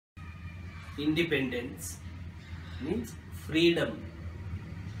independence means freedom.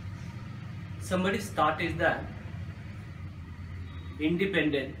 Somebody's thought is that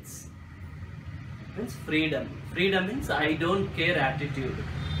independence means freedom. Freedom means I don't care attitude.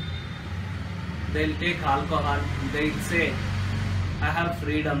 They'll take alcohol, they'll say I have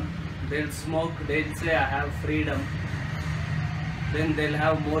freedom. They'll smoke, they'll say I have freedom. Then they'll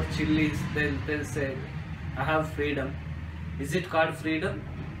have more chilies, they'll say I have freedom. Is it called freedom?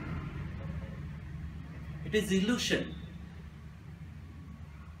 It is illusion.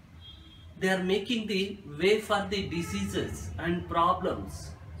 They are making the way for the diseases and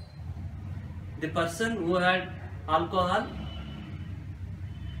problems. The person who had alcohol,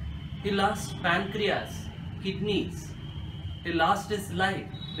 he lost pancreas, kidneys, he lost his life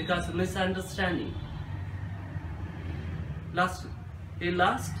because of misunderstanding. He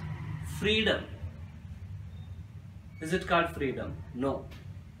lost freedom. Is it called freedom? No.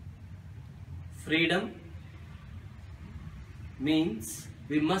 Freedom means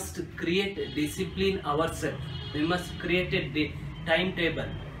we must create discipline ourselves. We must create a timetable.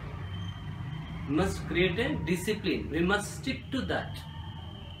 We must create a discipline. We must stick to that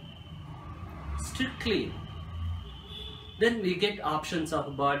strictly. Then we get options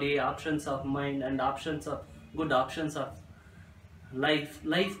of body, options of mind, and options of good options of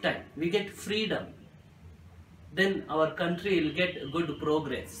lifetime. We get freedom. Then our country will get good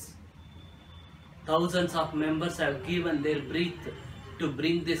progress. Thousands of members have given their breath to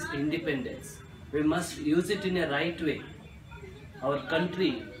bring this independence. We must use it in a right way. Our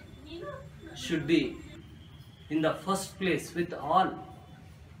country should be in the first place with all.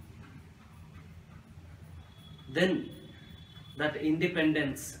 Then that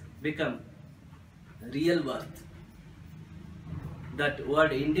independence become real worth. That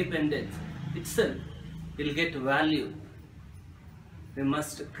word independence itself will get value. We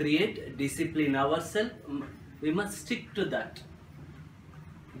must create discipline ourselves. We must stick to that.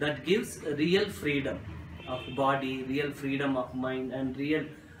 That gives real freedom of body, real freedom of mind, and real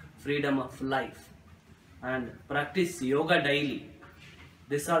freedom of life. And practice yoga daily.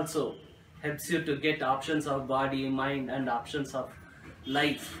 This also helps you to get options of body, mind, and options of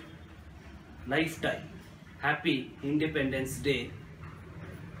lifetime. Happy Independence Day.